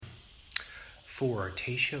for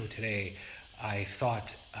Teisho today, I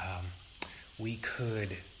thought we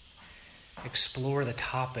could explore the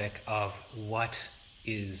topic of what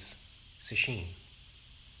is Sesshin.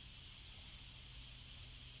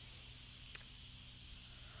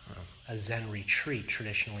 A Zen retreat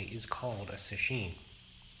traditionally is called a Sesshin.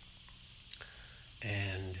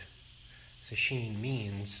 And Sesshin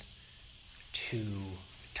means to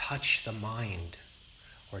touch the mind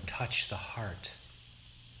or touch the heart.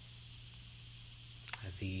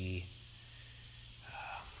 The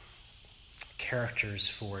characters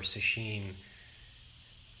for Sesshin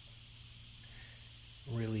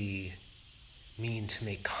really mean to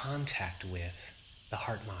make contact with the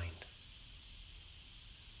heart-mind.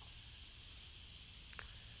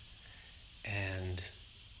 And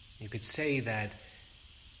you could say that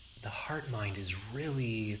the heart-mind is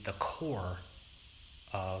really the core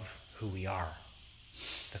of who we are,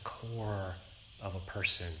 the core of a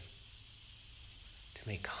person, to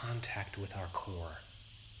make contact with our core.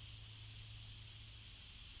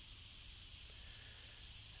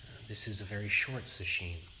 This is a very short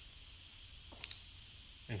Sesshin.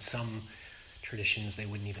 In some traditions, they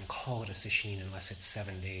wouldn't even call it a Sesshin unless it's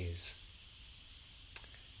 7 days.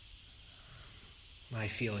 My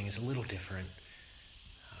feeling is a little different.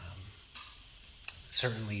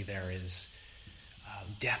 Certainly there is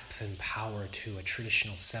depth and power to a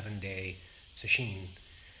traditional 7-day Sesshin,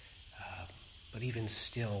 but even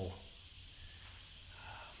still,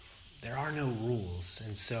 there are no rules,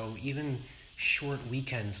 and so even short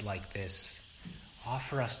weekends like this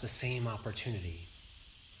offer us the same opportunity.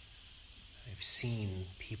 I've seen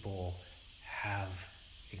people have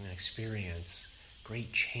and experience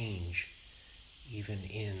great change even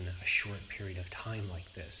in a short period of time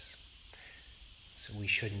like this. So we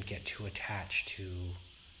shouldn't get too attached to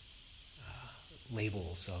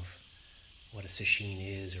labels of what a Sesshin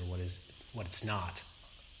is or what it's not.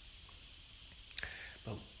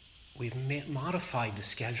 But we've modified the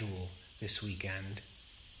schedule this weekend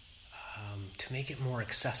to make it more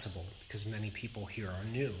accessible because many people here are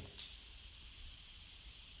new.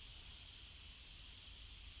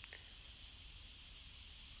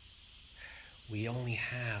 We only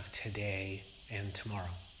have today and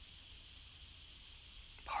tomorrow.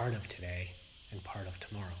 Part of today and part of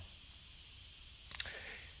tomorrow.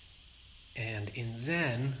 And in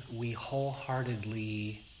Zen, we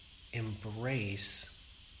wholeheartedly embrace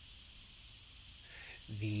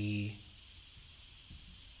the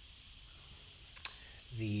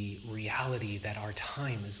reality that our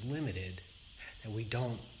time is limited, that we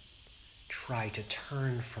don't try to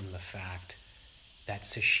turn from the fact that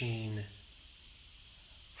Sesshin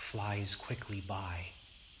flies quickly by,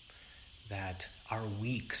 that our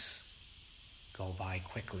weeks go by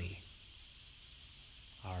quickly,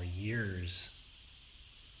 our years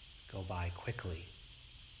go by quickly,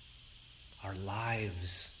 our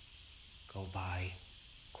lives go by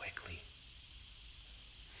quickly.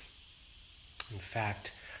 In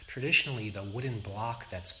fact, traditionally, the wooden block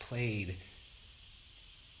that's played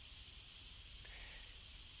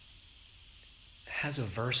has a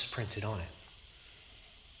verse printed on it.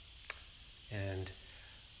 And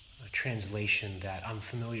a translation that I'm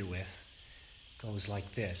familiar with goes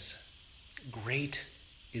like this: "Great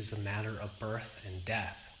is the matter of birth and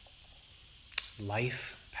death.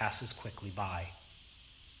 Life passes quickly by.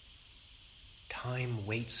 Time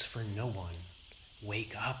waits for no one.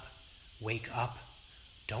 Wake up,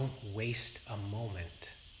 don't waste a moment."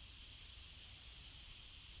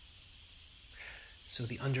 So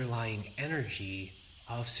the underlying energy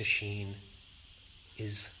of Sesshin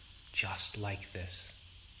is just like this.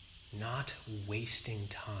 Not wasting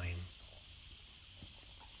time.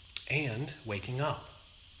 And waking up.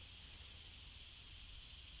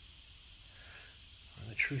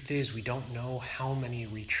 The truth is, we don't know how many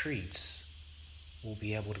retreats we'll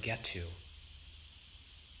be able to get to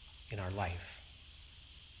in our life.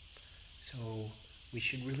 So we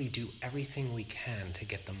should really do everything we can to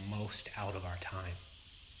get the most out of our time.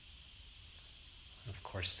 Of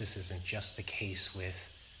course, this isn't just the case with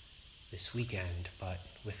this weekend, but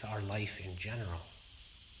with our life in general.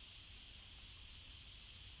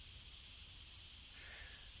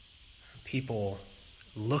 People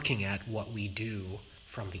looking at what we do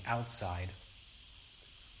from the outside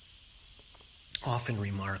often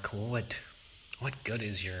remark, well, what good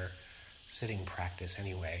is your sitting practice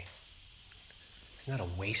anyway? Isn't that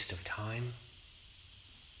a waste of time?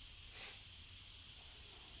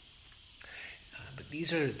 But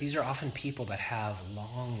these are often people that have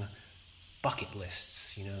long bucket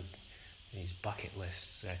lists, these bucket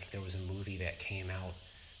lists. I think there was a movie that came out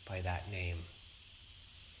by that name.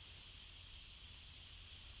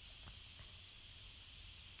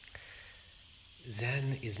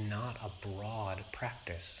 Zen is not a broad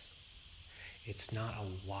practice. It's not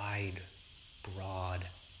a wide, broad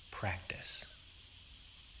practice.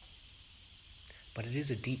 But it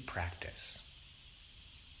is a deep practice.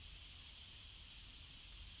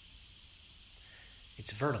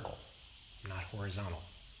 It's vertical, not horizontal.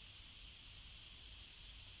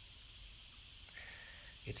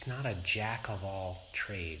 It's not a jack of all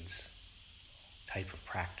trades type of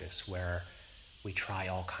practice where we try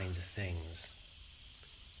all kinds of things.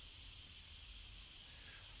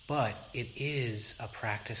 But it is a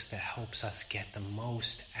practice that helps us get the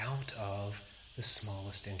most out of the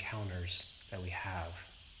smallest encounters that we have.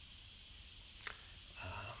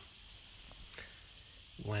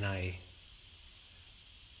 When I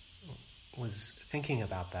was thinking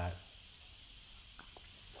about that,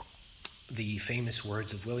 the famous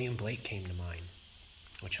words of William Blake came to mind,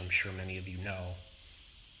 which I'm sure many of you know.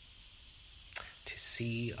 To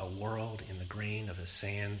see a world in the grain of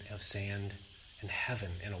sand, and heaven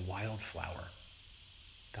in a wildflower.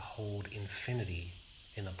 To hold infinity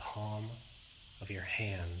in the palm of your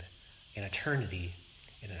hand, and eternity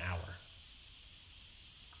in an hour.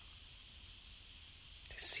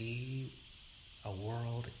 To see a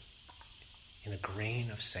world in a grain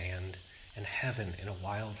of sand and heaven in a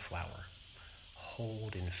wildflower.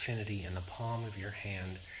 Hold infinity in the palm of your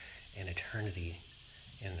hand and eternity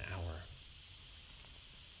in an hour.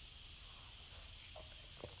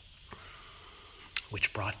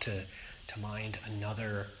 Which brought to mind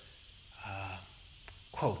another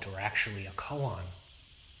quote, or actually a koan.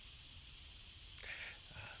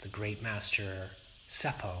 The great master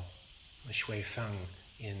Seppo, the Shui Feng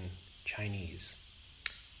in Chinese,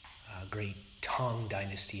 great Tang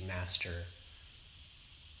Dynasty master,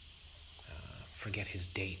 forget his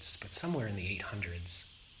dates, but somewhere in the 800s,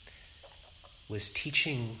 was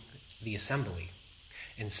teaching the assembly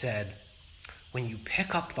and said, when you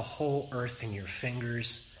pick up the whole earth in your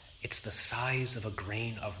fingers, it's the size of a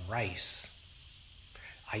grain of rice.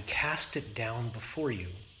 I cast it down before you.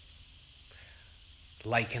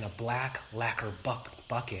 Like in a black lacquer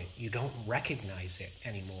bucket, you don't recognize it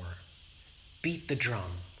anymore. Beat the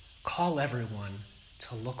drum. Call everyone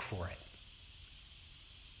to look for it.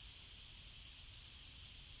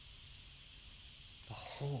 The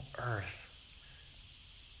whole earth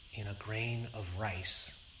in a grain of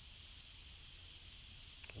rice.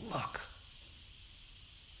 Look.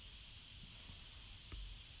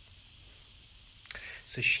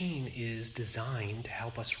 Sesshin is designed to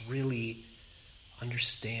help us really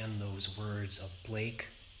understand those words of Blake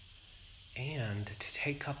and to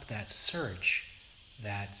take up that search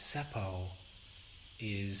that Seppo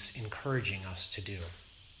is encouraging us to do.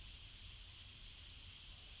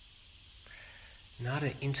 Not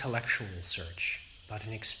an intellectual search, but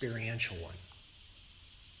an experiential one.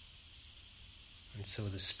 And so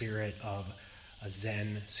the spirit of a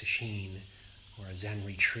Zen Sesshin or a Zen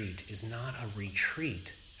retreat is not a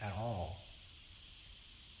retreat at all.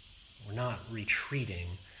 We're not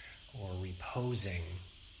retreating or reposing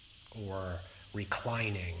or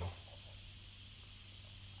reclining,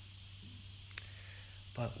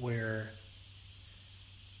 but we're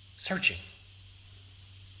searching.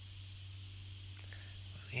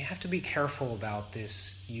 You have to be careful about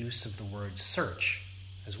this use of the word search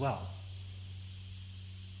as well.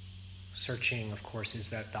 Searching, of course,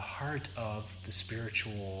 is at the heart of the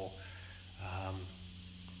spiritual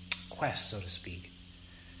quest, so to speak.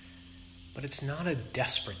 But it's not a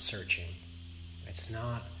desperate searching. It's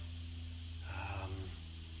not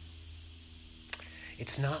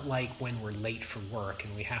like when we're late for work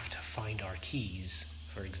and we have to find our keys,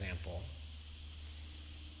 for example.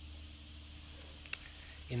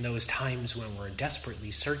 In those times when we're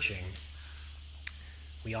desperately searching,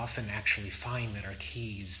 we often actually find that our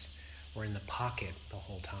keys were in the pocket the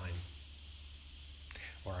whole time,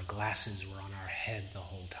 or our glasses were on our head the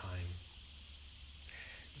whole time.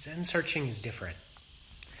 Zen searching is different.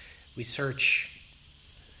 We search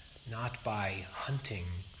not by hunting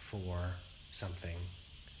for something,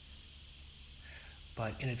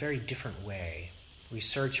 but in a very different way. We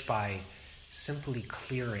search by simply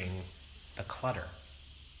clearing the clutter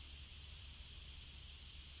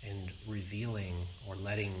and revealing or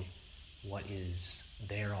letting what is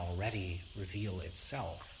there already reveal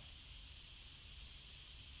itself.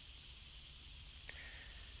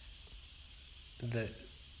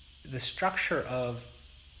 The structure of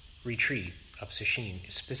retreat, of Sesshin,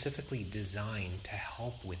 is specifically designed to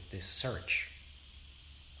help with this search.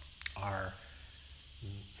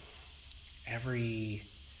 Every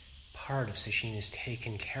part of Sesshin is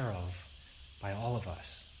taken care of by all of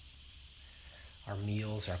us. Our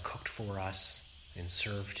meals are cooked for us and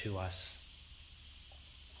served to us.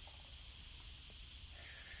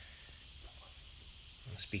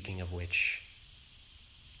 Speaking of which,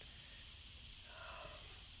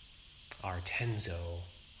 our Tenzo,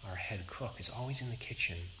 our head cook, is always in the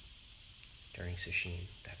kitchen during sesshin.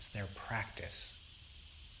 That's their practice,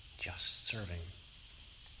 just serving.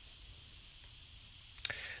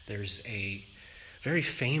 There's a very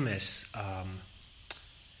famous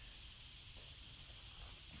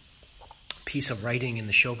piece of writing in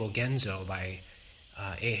the Shobo Genzo by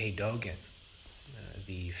Eihei Dogen,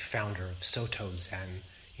 the founder of Soto Zen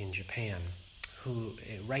in Japan, who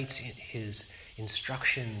writes in his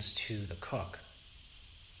instructions to the cook.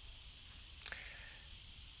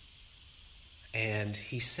 And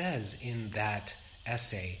he says in that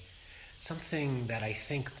essay something that I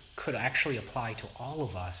think could actually apply to all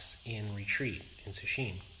of us in retreat, in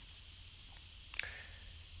sesshin.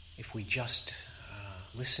 If we just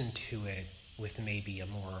listen to it with maybe a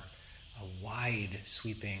wide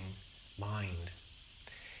sweeping mind.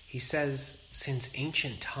 He says, since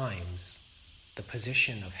ancient times, the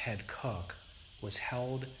position of head cook was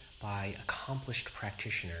held by accomplished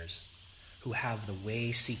practitioners who have the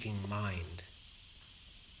way-seeking mind.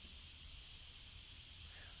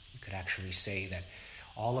 You could actually say that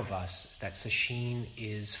all of us, that sesshin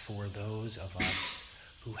is for those of us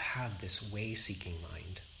who have this way-seeking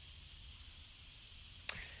mind.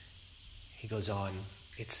 He goes on,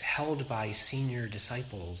 it's held by senior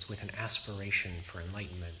disciples with an aspiration for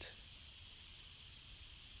enlightenment.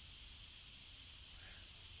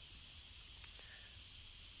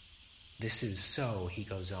 This is so, he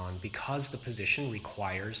goes on, because the position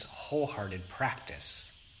requires wholehearted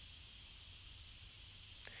practice.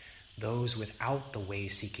 Those without the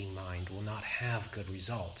way-seeking mind will not have good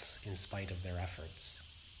results in spite of their efforts.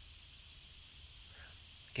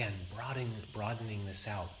 Again, broadening this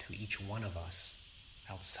out to each one of us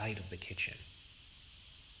outside of the kitchen.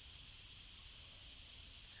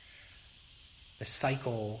 The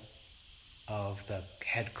cycle of the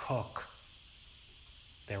head cook,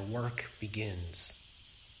 their work begins.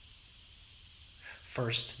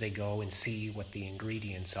 First, they go and see what the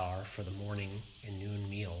ingredients are for the morning and noon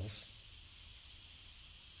meals.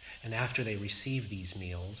 And after they receive these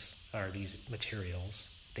meals, or these materials,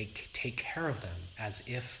 they take care of them as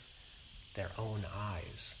if their own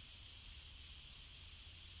eyes.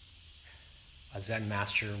 A Zen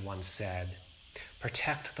master once said,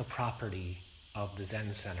 protect the property of the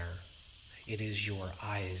Zen center. It is your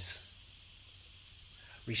eyes.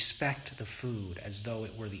 Respect the food as though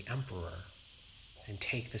it were the emperor, and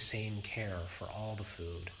take the same care for all the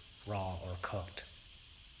food, raw or cooked.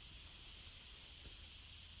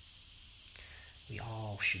 We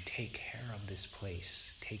all should take care of this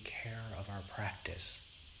place, take care of our practice,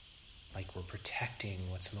 like we're protecting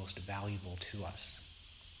what's most valuable to us.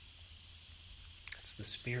 It's the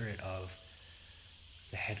spirit of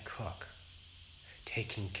the head cook,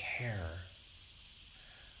 taking care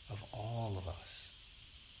of all of us.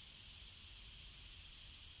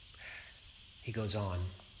 He goes on,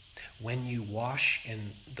 when you wash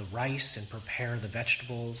the rice and prepare the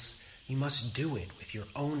vegetables, you must do it with your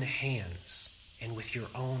own hands and with your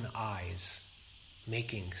own eyes,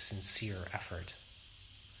 making sincere effort.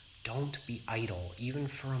 Don't be idle, even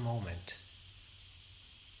for a moment.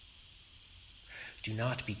 Do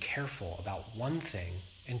not be careful about one thing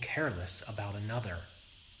and careless about another.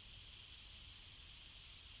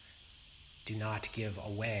 Do not give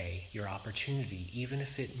away your opportunity, even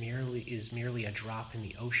if it is merely a drop in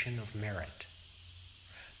the ocean of merit.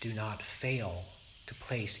 Do not fail to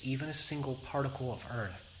place even a single particle of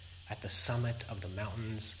earth at the summit of the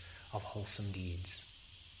mountains of wholesome deeds.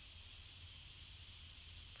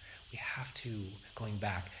 We have to, going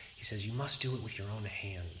back, he says, you must do it with your own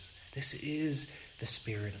hands. This is the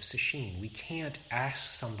spirit of sesshin. We can't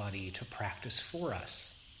ask somebody to practice for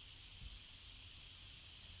us.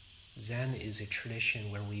 Zen is a tradition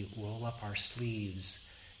where we roll up our sleeves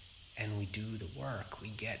and we do the work. We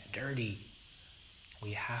get dirty.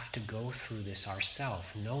 We have to go through this ourselves.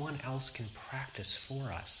 No one else can practice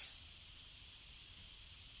for us.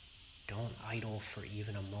 Don't idle for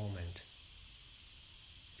even a moment.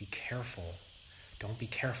 Be careful. Don't be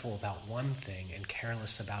careful about one thing and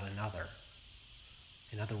careless about another.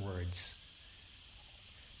 In other words,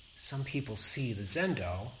 some people see the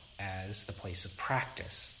Zendo as the place of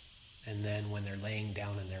practice. And then when they're laying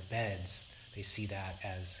down in their beds, they see that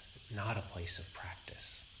as not a place of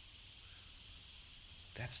practice.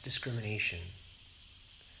 That's discrimination.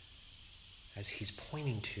 As he's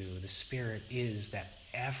pointing to, the spirit is that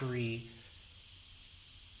every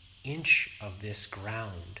inch of this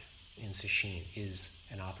ground in sesshin is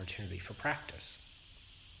an opportunity for practice.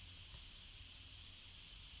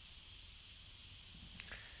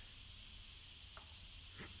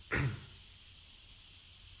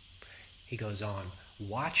 He goes on,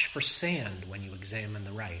 watch for sand when you examine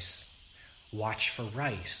the rice. Watch for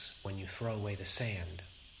rice when you throw away the sand.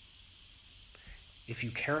 If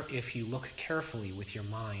you look carefully with your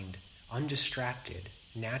mind, undistracted,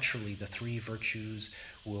 naturally the 3 virtues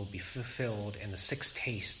will be fulfilled and the 6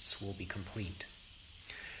 tastes will be complete.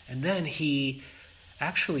 And then he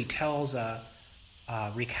actually recounts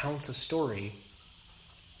a story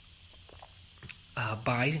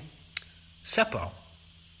by Seppo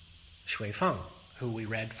Shui-Feng, who we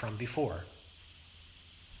read from before.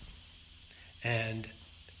 And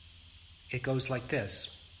it goes like this.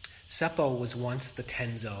 Seppo was once the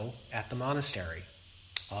Tenzo at the monastery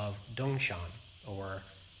of Dongshan, or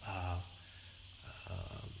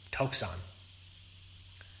Tokusan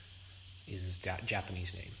is his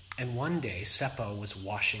Japanese name. And one day, Seppo was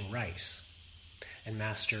washing rice, and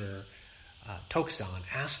Master Tokusan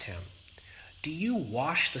asked him, do you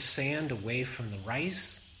wash the sand away from the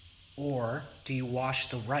rice, or do you wash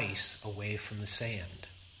the rice away from the sand?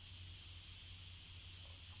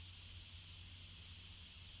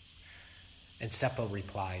 And Seppo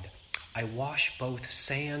replied, I wash both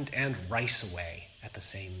sand and rice away at the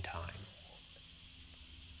same time.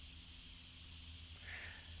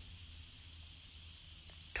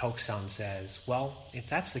 Tokusan says, well, if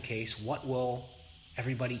that's the case, what will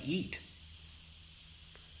everybody eat?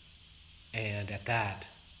 And at that,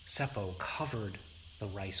 Seppo covered the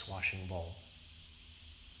rice washing bowl.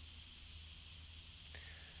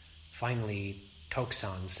 Finally,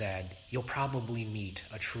 Tokusan said, you'll probably meet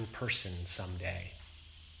a true person someday.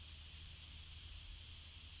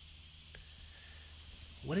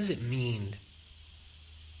 What does it mean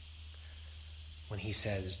when he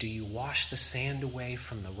says, do you wash the sand away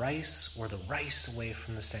from the rice or the rice away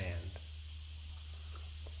from the sand?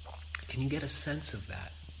 Can you get a sense of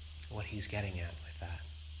that, what he's getting at with that?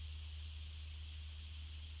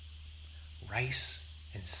 Rice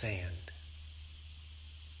and sand.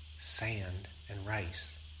 Sand and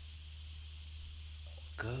rice.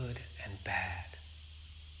 Good and bad.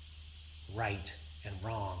 Right and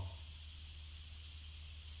wrong.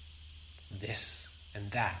 This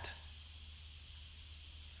and that.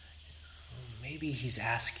 Maybe he's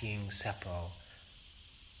asking Seppo,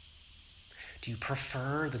 do you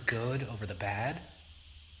prefer the good over the bad?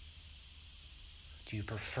 Do you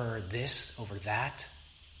prefer this over that?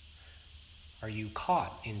 Are you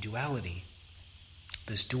caught in duality,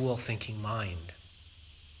 this dual thinking mind?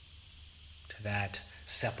 To that,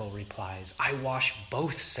 Seppo replies, I wash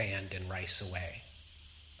both sand and rice away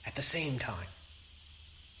at the same time.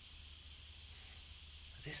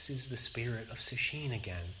 This is the spirit of Sesshin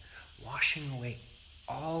again, washing away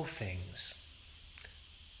all things,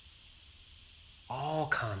 all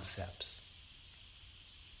concepts,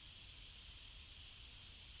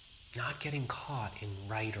 not getting caught in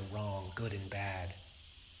right or wrong, good and bad,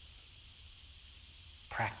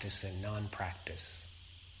 practice and non-practice.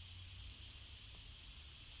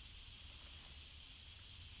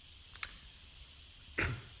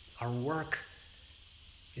 Our work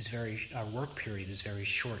period is very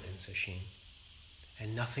short in Sesshin,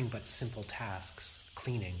 and nothing but simple tasks: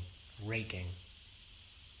 cleaning, raking,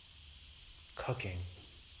 cooking,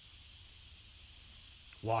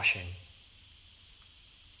 washing.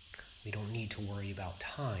 We don't need to worry about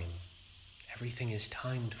time. Everything is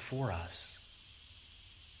timed for us.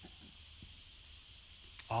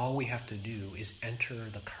 All we have to do is enter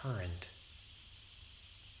the current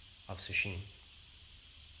of Sesshin.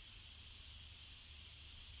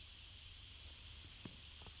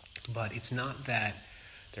 But it's not that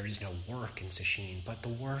there is no work in Sesshin, but the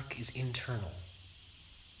work is internal.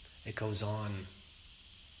 It goes on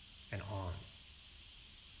and on.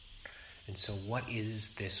 And so what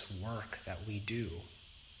is this work that we do?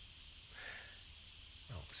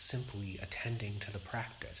 Well, simply attending to the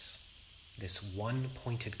practice. This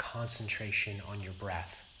one-pointed concentration on your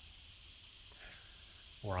breath,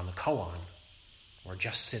 or on the koan, or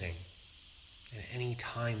just sitting. And any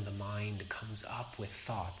time the mind comes up with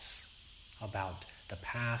thoughts about the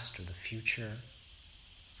past or the future,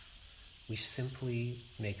 we simply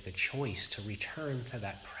make the choice to return to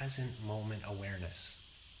that present moment awareness.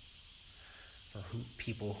 For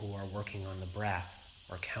people who are working on the breath,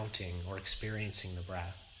 or counting, or experiencing the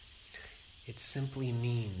breath, it simply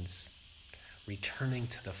means returning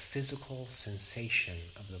to the physical sensation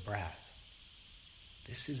of the breath.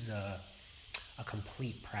 This is a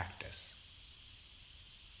complete practice.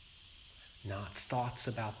 Not thoughts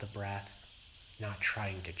about the breath, not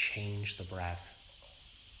trying to change the breath,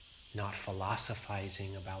 not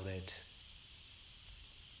philosophizing about it,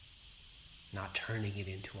 not turning it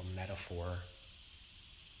into a metaphor.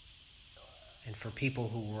 And for people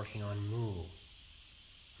who are working on mu,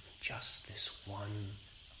 just this one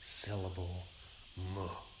syllable, mu.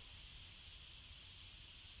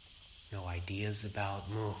 No ideas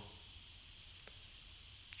about mu.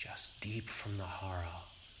 Just deep from the hara,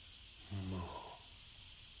 mu.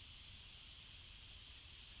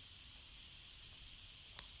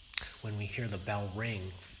 When we hear the bell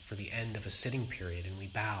ring for the end of a sitting period and we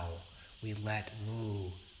bow, we let mu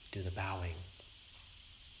do the bowing,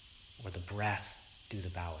 or the breath do the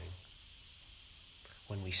bowing.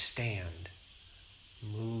 When we stand,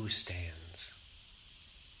 mu stands.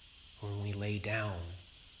 When we lay down,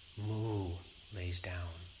 mu lays down.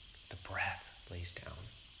 The breath lays down.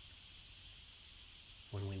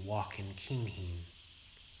 When we walk in kinhin,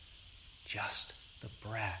 just the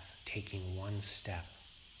breath taking one step.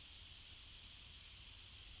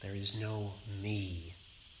 There is no me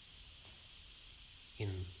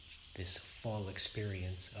in this full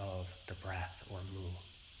experience of the breath or mu.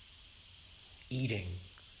 Eating,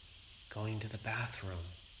 going to the bathroom,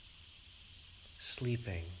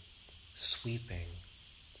 sleeping, sweeping,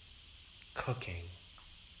 cooking,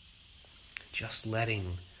 just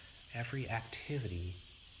letting every activity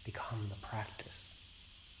become the practice.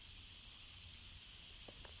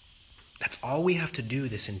 That's all we have to do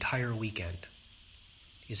this entire weekend,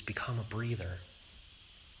 is become a breather.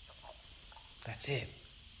 That's it.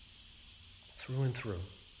 Through and through.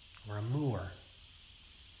 We're a mover.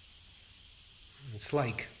 It's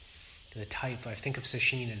like the type, I think of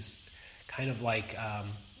sesshin as kind of like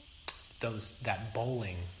that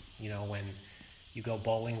bowling, when you go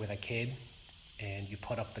bowling with a kid and you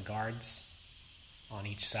put up the guards on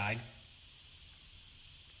each side.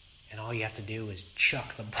 And all you have to do is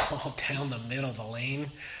chuck the ball down the middle of the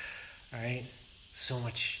lane, right? So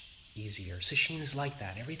much easier. Sesshin is like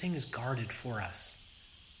that. Everything is guarded for us.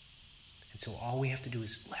 And so all we have to do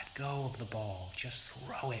is let go of the ball. Just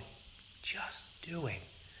throw it. Just do it.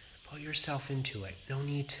 Put yourself into it. No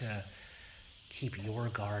need to keep your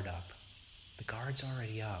guard up. The guard's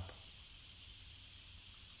already up.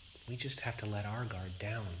 We just have to let our guard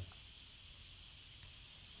down.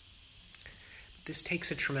 This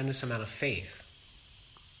takes a tremendous amount of faith.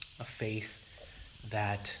 A faith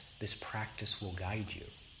that this practice will guide you.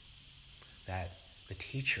 That the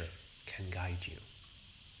teacher can guide you.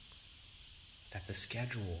 That the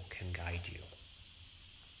schedule can guide you.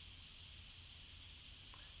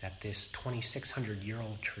 That this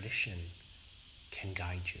 2,600-year-old tradition can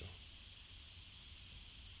guide you.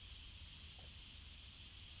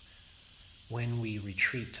 When we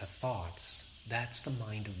retreat to thoughts, that's the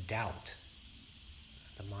mind of doubt.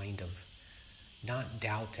 The mind of not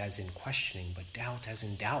doubt as in questioning, but doubt as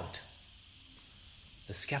in doubt.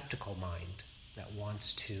 The skeptical mind that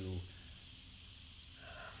wants to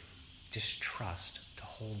distrust, to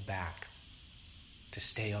hold back, to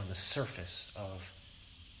stay on the surface of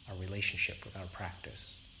our relationship with our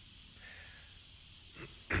practice.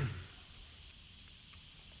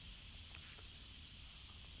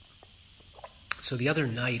 So the other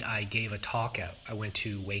night I gave a talk I went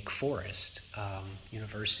to Wake Forest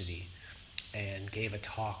University and gave a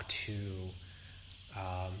talk to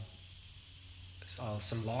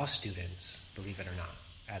some law students, believe it or not,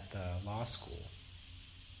 at the law school.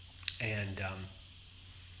 And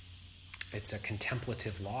it's a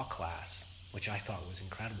contemplative law class, which I thought was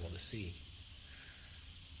incredible to see.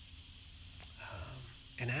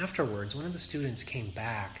 And afterwards, one of the students came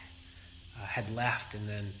back, had left, and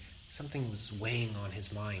then something was weighing on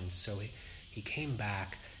his mind. So he came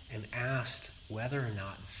back and asked whether or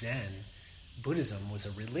not Zen Buddhism was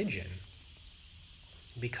a religion.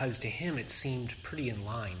 Because to him it seemed pretty in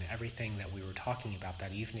line. Everything that we were talking about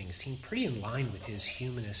that evening seemed pretty in line with his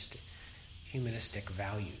humanistic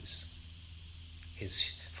values, his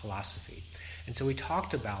philosophy. And so we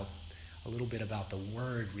talked a little bit about the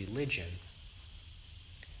word religion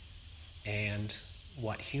and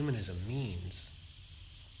what humanism means.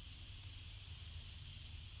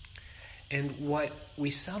 And what we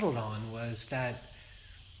settled on was that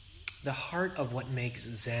the heart of what makes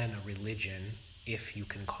Zen a religion, if you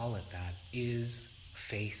can call it that, is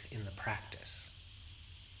faith in the practice.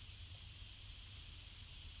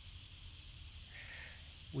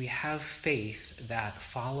 We have faith that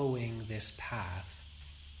following this path,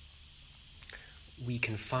 we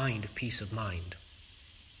can find peace of mind.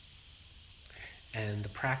 And the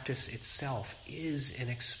practice itself is an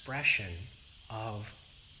expression of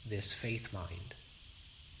this faith mind.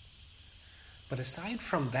 But aside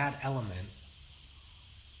from that element,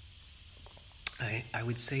 I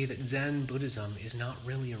would say that Zen Buddhism is not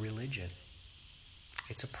really a religion.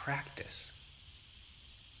 It's a practice.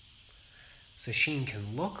 Sesshin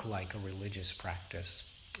can look like a religious practice.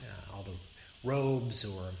 All the robes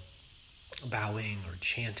or bowing or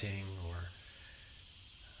chanting or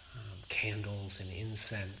candles and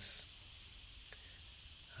incense.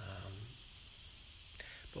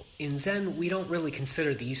 But in Zen, we don't really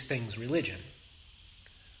consider these things religion.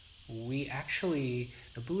 The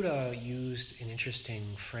Buddha used an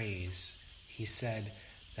interesting phrase. He said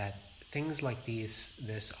that things like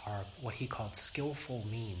this are what he called skillful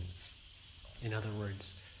means. In other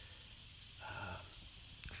words,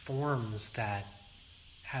 forms that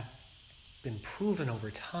have been proven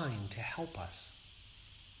over time to help us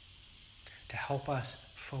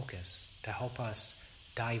focus, to help us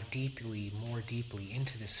dive more deeply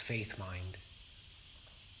into this faith mind,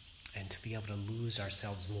 and to be able to lose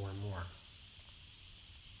ourselves more and more.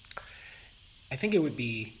 I think it would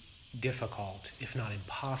be difficult, if not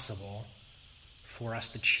impossible, for us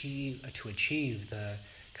to achieve the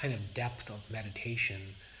kind of depth of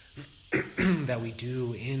meditation that we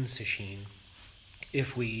do in Sesshin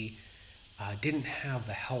if we didn't have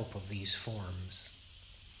the help of these forms.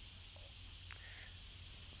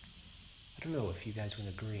 I don't know if you guys would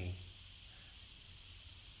agree.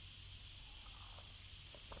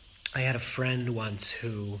 I had a friend once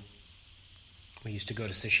who we used to go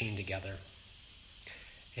to Sesshin together,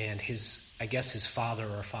 and his father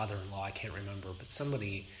or father-in-law, I can't remember, but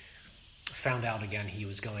somebody found out again he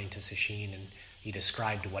was going to Sesshin, and he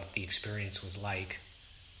described what the experience was like,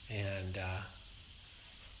 and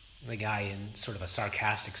the guy in sort of a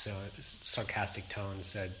sarcastic tone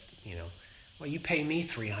said, well, you pay me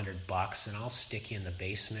 $300 and I'll stick you in the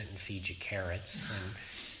basement and feed you carrots and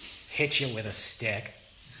hit you with a stick.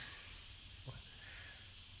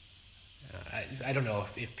 I don't know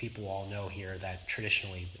if people all know here that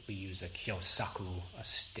traditionally we use a kyosaku,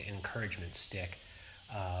 encouragement stick.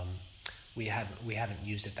 We haven't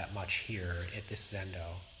used it that much here at this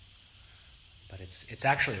zendo, but it's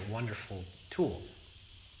actually a wonderful tool.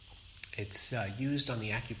 It's used on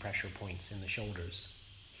the acupressure points in the shoulders.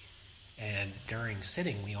 And during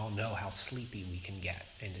sitting, we all know how sleepy we can get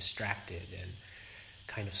and distracted and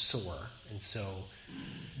kind of sore. And so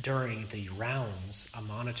during the rounds, a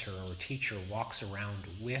monitor or teacher walks around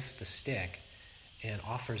with the stick and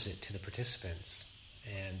offers it to the participants.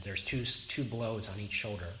 And there's two blows on each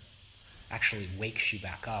shoulder. Actually wakes you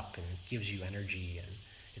back up and gives you energy, and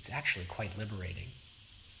it's actually quite liberating.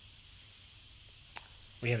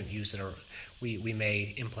 We haven't used it, or we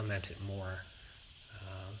may implement it more.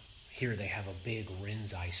 Here they have a big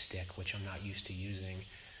Rinzai stick, which I'm not used to using.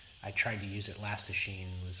 I tried to use it last Sesshin.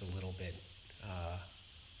 It was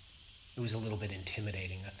a little bit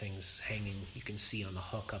intimidating. The thing's hanging, you can see on the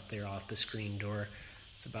hook up there off the screen door.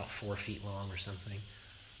 It's about 4 feet long or something.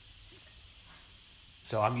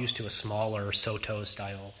 So I'm used to a smaller Soto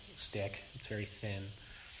style stick. It's very thin.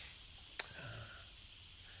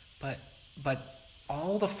 But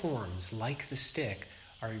all the forms, like the stick,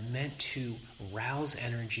 are meant to rouse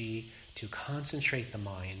energy, to concentrate the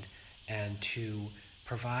mind, and to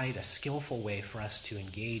provide a skillful way for us to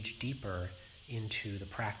engage deeper into the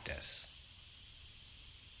practice.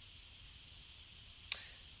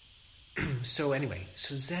 So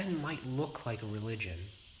Zen might look like a religion,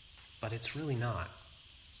 but it's really not.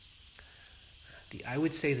 I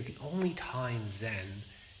would say that the only time Zen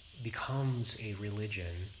becomes a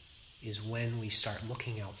religion is when we start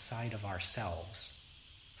looking outside of ourselves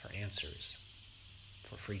for answers,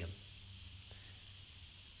 for freedom.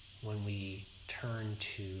 When we turn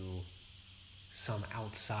to some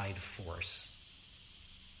outside force.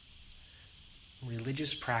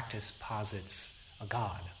 Religious practice posits a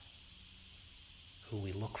God who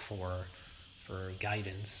we look for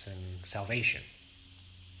guidance and salvation.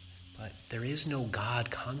 But there is no God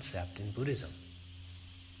concept in Buddhism.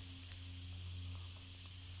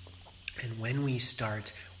 And when we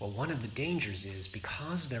start, one of the dangers is,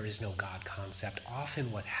 because there is no God concept,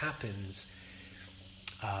 often what happens,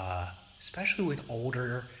 especially with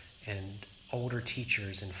older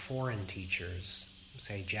teachers and foreign teachers,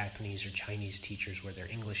 say Japanese or Chinese teachers where their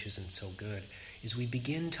English isn't so good, is we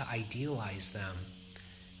begin to idealize them,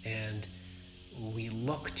 and we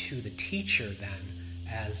look to the teacher then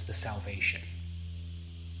as the salvation.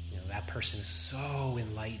 That person is so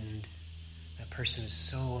enlightened, that person is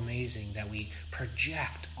so amazing, that we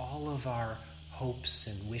project all of our hopes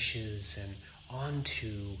and wishes and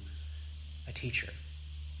onto a teacher.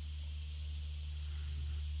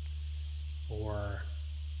 Or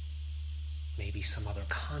maybe some other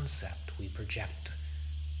concept we project.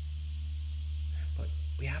 But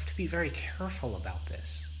we have to be very careful about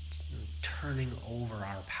this, turning over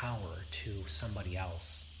our power to somebody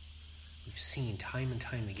else. We've seen time and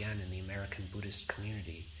time again in the American Buddhist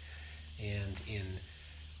community and in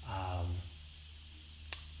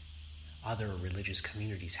other religious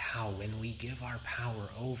communities how when we give our power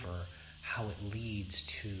over, how it leads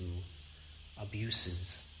to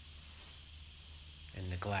abuses and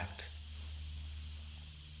neglect.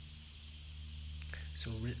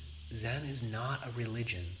 So Zen is not a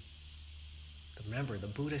religion. Remember, the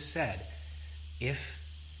Buddha said,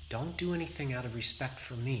 don't do anything out of respect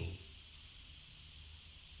for me.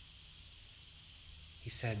 He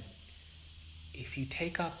said, if you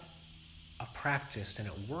take up a practice and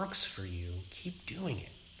it works for you, keep doing it.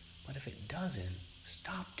 But if it doesn't,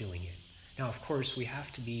 stop doing it. Now, of course, we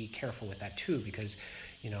have to be careful with that too, because,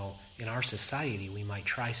 in our society, we might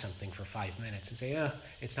try something for 5 minutes and say,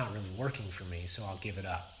 it's not really working for me, so I'll give it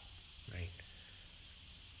up, right?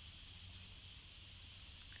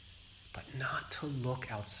 But not to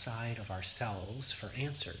look outside of ourselves for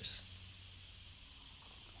answers.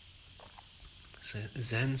 So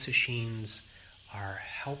Zen Sesshin are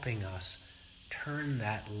helping us turn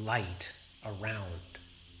that light around,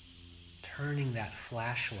 turning that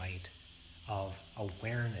flashlight of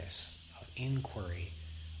awareness, of inquiry,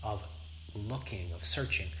 of looking, of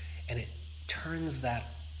searching, and it turns that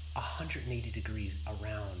 180 degrees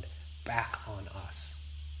around back on us.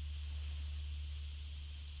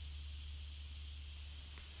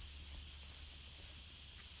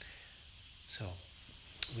 So,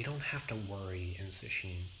 we don't have to worry in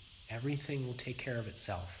Sesshin. Everything will take care of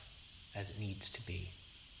itself as it needs to be.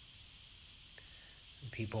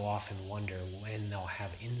 People often wonder when they'll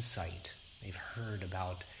have insight. They've heard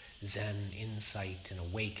about Zen insight and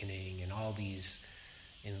awakening and all these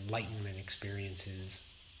enlightenment experiences.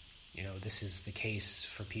 This is the case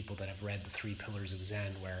for people that have read the 3 Pillars of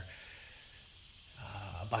Zen, where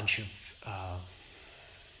a bunch of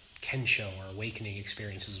Kensho or awakening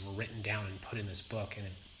experiences were written down and put in this book, and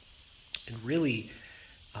it really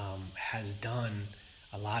has done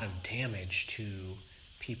a lot of damage to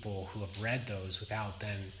people who have read those without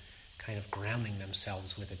then kind of grounding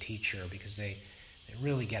themselves with a teacher, because they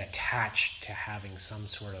really get attached to having some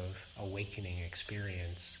sort of awakening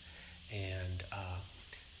experience, and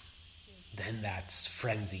then that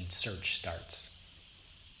frenzied search starts.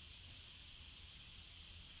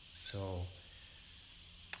 So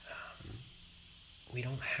we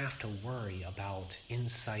don't have to worry about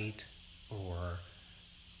insight or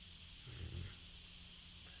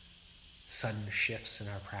sudden shifts in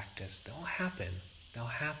our practice. They'll happen. They'll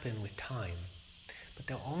happen with time. But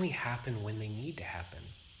they'll only happen when they need to happen.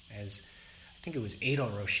 As I think it was Eido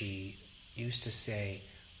Roshi used to say,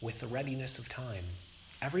 with the readiness of time.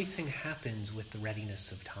 Everything happens with the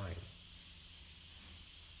readiness of time.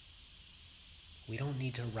 We don't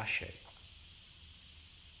need to rush it.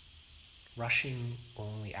 Rushing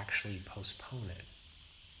will only actually postpone it.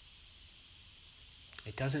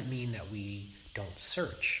 It doesn't mean that we don't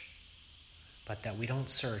search, but that we don't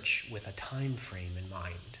search with a time frame in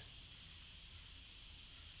mind.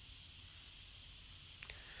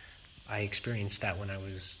 I experienced that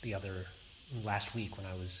last week when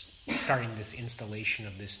I was starting this installation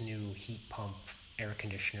of this new heat pump air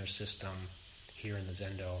conditioner system here in the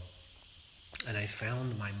Zendo. And I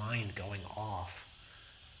found my mind going off,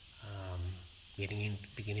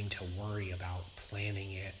 beginning to worry about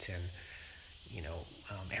planning it and,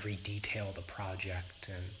 every detail of the project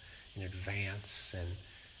and in advance. And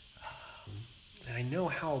I know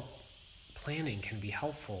how planning can be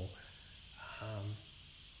helpful.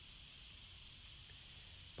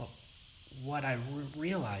 But what I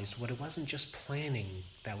realized, it wasn't just planning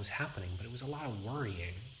that was happening, but it was a lot of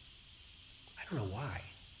worrying. I don't know why.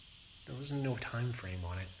 There wasn't no time frame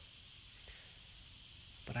on it.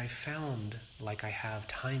 But I found, like I have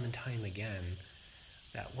time and time again,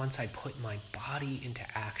 that once I put my body into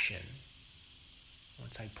action,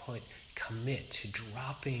 once I commit to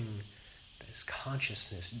dropping this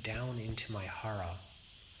consciousness down into my hara,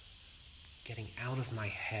 getting out of my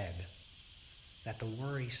head, that the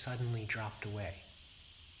worry suddenly dropped away.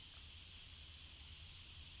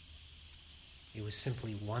 It was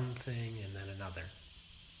simply one thing and then another,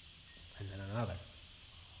 and then another.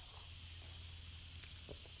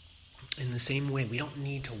 In the same way, we don't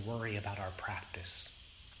need to worry about our practice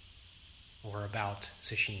or about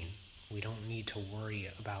Sesshin. We don't need to worry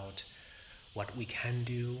about what we can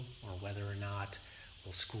do or whether or not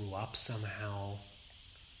we'll screw up somehow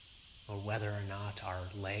or whether or not our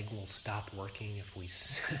leg will stop working if we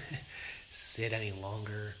sit any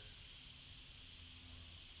longer,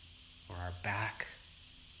 or our back.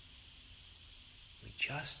 We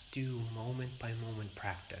just do moment by moment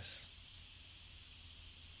practice.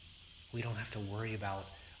 We don't have to worry about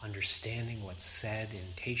understanding what's said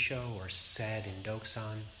in Teisho or said in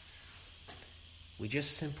Doksan. We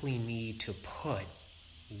just simply need to put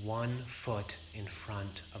one foot in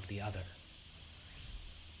front of the other.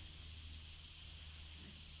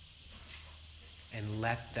 And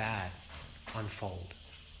let that unfold.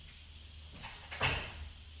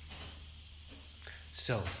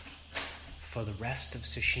 So, for the rest of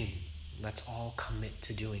Sesshin, let's all commit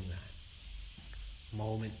to doing that.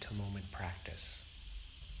 Moment-to-moment practice.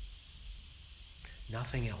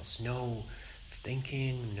 Nothing else. No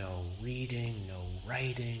thinking, no reading, no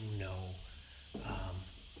writing, no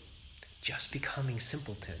just becoming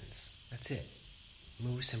simpletons. That's it.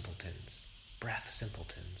 Mu simpletons. Breath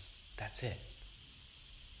simpletons. That's it.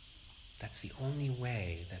 That's the only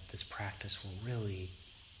way that this practice will really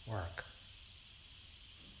work.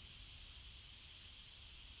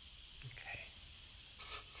 Okay.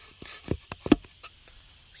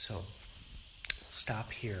 So,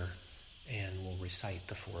 stop here and we'll recite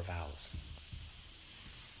the 4 vows.